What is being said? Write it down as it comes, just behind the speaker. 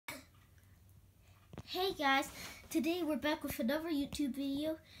Hey guys, today we're back with another YouTube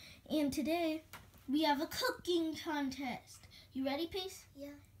video, and today we have a cooking contest. You ready, Pace? Yeah.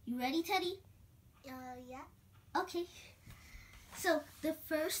 You ready, Teddy? Yeah. Okay. So the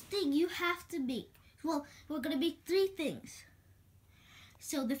first thing you have to make, well, we're gonna make 3 things.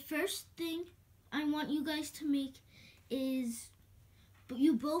 So the first thing I want you guys to make is,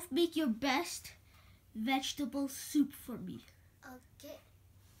 you both make your best vegetable soup for me. Okay.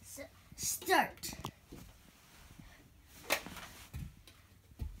 So, Start.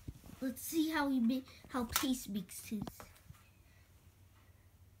 Let's see how Pace makes his.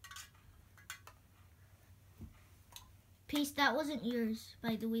 Pace, that wasn't yours,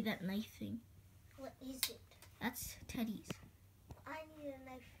 by the way, that knife thing. what is it? That's Teddy's. I need a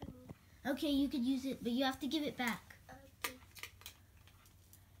knife for me. Okay, you could use it, but you have to give it back. Okay.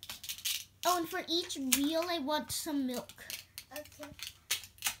 Oh, and for each meal, I want some milk. Okay.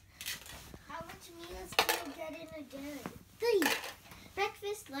 How much meals can you get in a day? 3.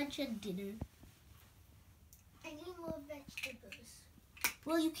 Breakfast, lunch, and dinner. I need more vegetables.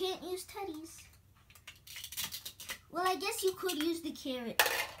 Well, you can't use Teddy's. Well, I guess you could use the carrot,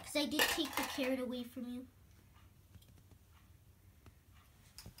 because I did take the carrot away from you.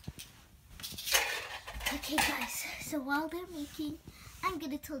 Okay, guys, so while they're making, I'm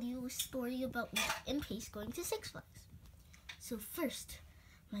going to tell you a story about me and Pace going to Six Flags. So first,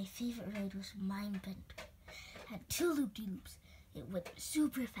 my favorite ride was Mindbender. Had 2 loop-de-loops. It went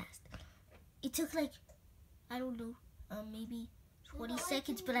super fast. It took like, I don't know, maybe 20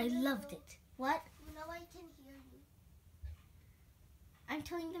 seconds, but I loved it. What? Now I can hear you. I'm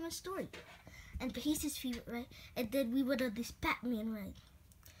telling them a story. And Pace's favorite ride, and then we went on this Batman ride.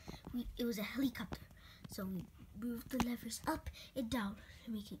 It was a helicopter, so we moved the levers up and down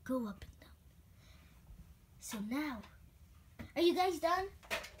to make it go up and down. So now, are you guys done?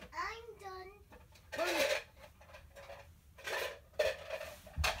 I'm done. Oh,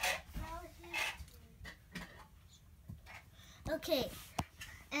 Now it's your turn. okay,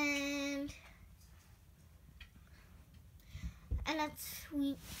 and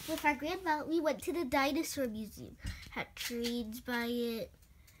with our grandma, we went to the dinosaur museum. Had trains by it.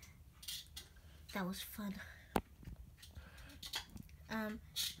 That was fun.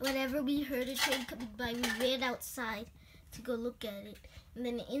 Whenever we heard a train coming by, we ran outside to go look at it. And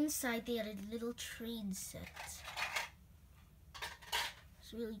then inside they had a little train set.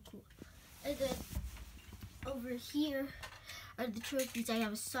 It's really cool. And then over here are the trophies. I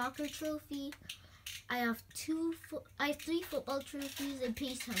have a soccer trophy. I have 3 football trophies, and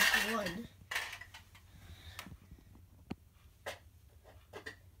Pace has 1.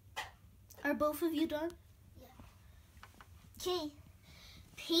 Are both of you done? Yeah. Okay.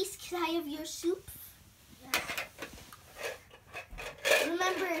 Pace, can I have your soup? Yes.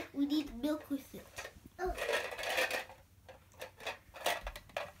 Remember, we need milk with it. Oh.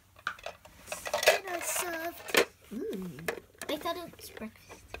 Dinner served. I thought it was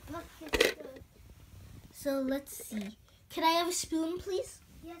breakfast. Breakfast served. So let's see. Can I have a spoon, please?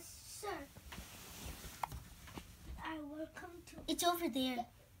 Yes, sir. I will come to. It's over there. Yeah.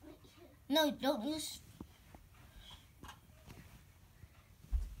 No, don't use.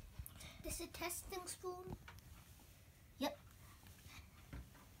 This is a testing spoon. Yep.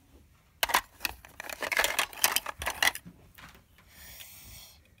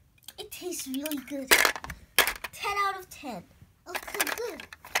 It tastes really good. 10 out of 10. Okay, good.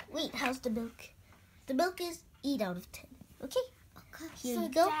 Wait, how's the milk? The milk is 8 out of 10. Okay? Okay. Here so you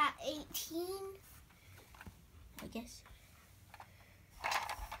go. That 18. I guess.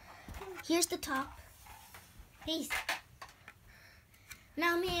 Here's the top. Peace.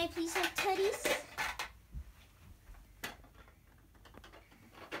 Now may I please have Teddy's?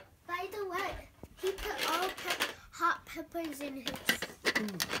 By the way, he put all hot peppers in his.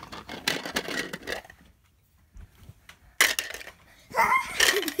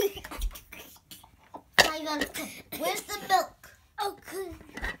 Five out of 10. Where's the milk? Oh, good.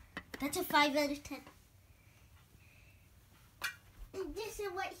 That's a 5 out of 10. And this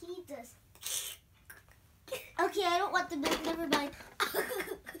is what he does. Okay, I don't want the milk. Never mind.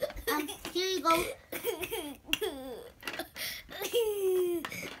 Here you go.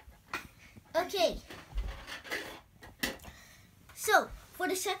 Okay. So, for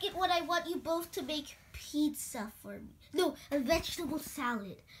the second one, I want you both to make pizza for me. No, a vegetable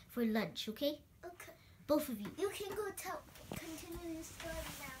salad for lunch, okay? Okay. Both of you. You can go continue your story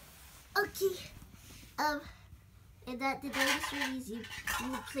now. Okay. And at the dinosaur museum,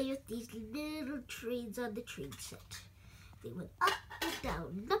 you would play with these little trains on the train set. They went up and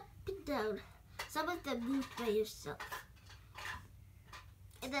down, up and down. Some of them moved by yourself.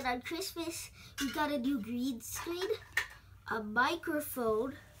 And then on Christmas, we got a new green screen, a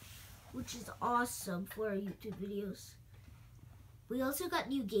microphone, which is awesome for our YouTube videos. We also got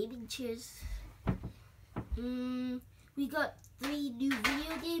new gaming chairs. We got 3 new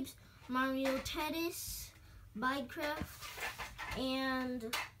video games, Mario Tennis, Minecraft,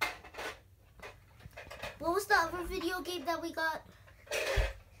 and what was the other video game that we got?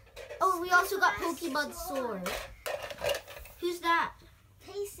 Oh, we also got Pokemon Sword. Who's that?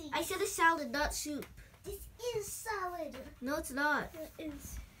 Pacey. I said a salad, not soup. This is salad. No, it's not. It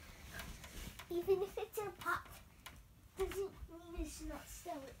is. Even if it's a pot, doesn't mean it's not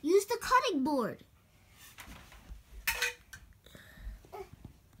salad. Use the cutting board.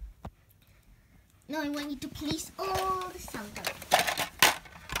 No, I want you to place all the salad out.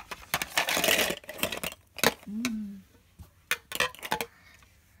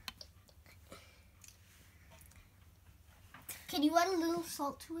 Can you add a little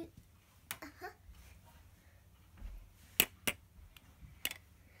salt to it? Uh-huh.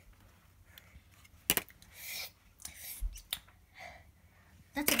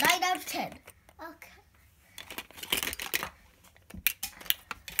 That's a 9 out of 10. Okay.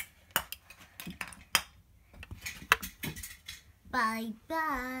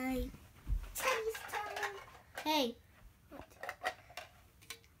 Bye-bye. Teddy's time. Hey. What?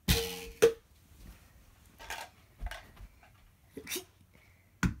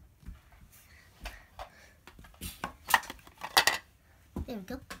 There we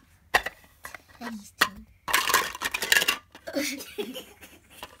go. Teddy's turn.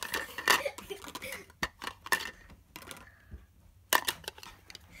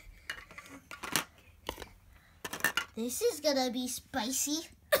 This is gonna be spicy.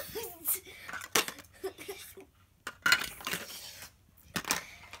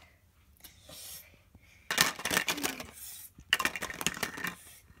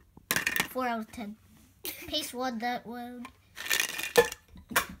 Four out of 10. Pace won that one.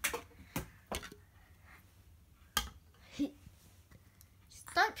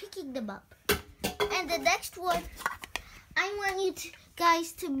 Start picking them up. And the next one, I want you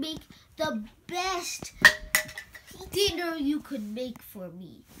guys to make the best dinner you could make for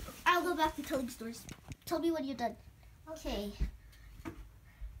me. I'll go back to telling stories. Tell me when you're done. Okay.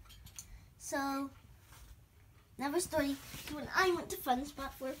 So, another story. When I went to Fun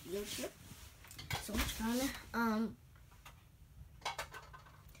Spot for a field trip. So much fun.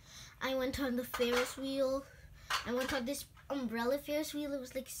 I went on the Ferris wheel. I went on this umbrella Ferris wheel. It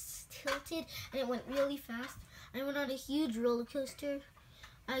was like tilted and it went really fast. I went on a huge roller coaster.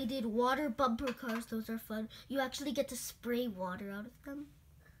 I did water bumper cars. Those are fun. You actually get to spray water out of them.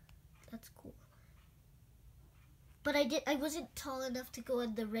 That's cool. But I wasn't tall enough to go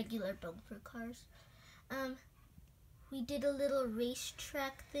in the regular bumper cars. We did a little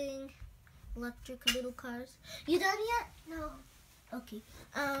racetrack thing. Electric little cars. You done yet? No. Okay.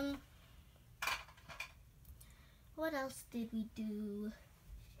 What else did we do?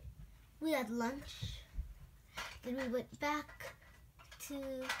 We had lunch. Then we went back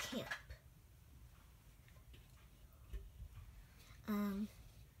to camp.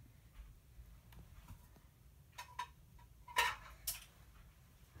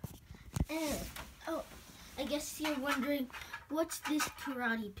 Oh, I guess you're wondering, what's this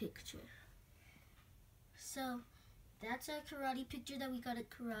karate picture? So, that's a karate picture that we got at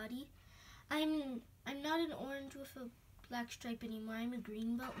karate. I'm not an orange with a black stripe anymore. I'm a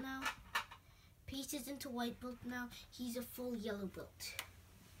green belt now. Pace is into white belt now. He's a full yellow belt.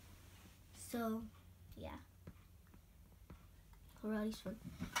 So, yeah. Karate's fun.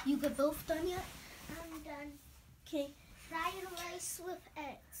 You got both done yet? I'm done. Okay. Fried rice with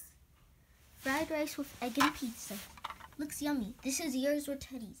eggs. Fried rice with egg and pizza. Looks yummy. This is yours or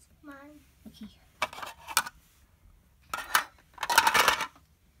Teddy's? Mine. Okay.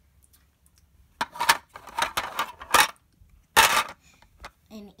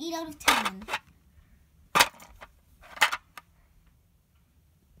 An 8 out of 10.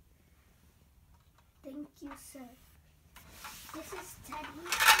 Thank you, sir. This is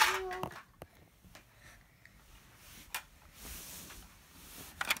Teddy's wheel.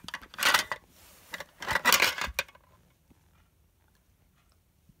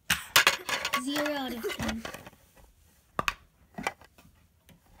 Zero out of 10.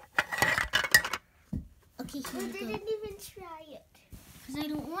 Okay, here I you go. didn't even try it. Because I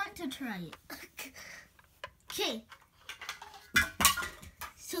don't want to try it. Okay.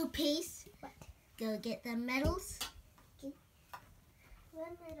 So, Pace, What? go get the medals.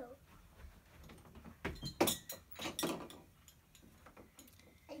 One medal.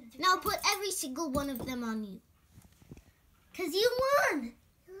 Now put every single one of them on you. Because you won.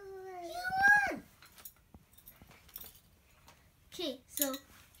 Okay, so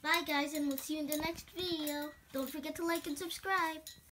bye guys, and we'll see you in the next video. Don't forget to like and subscribe.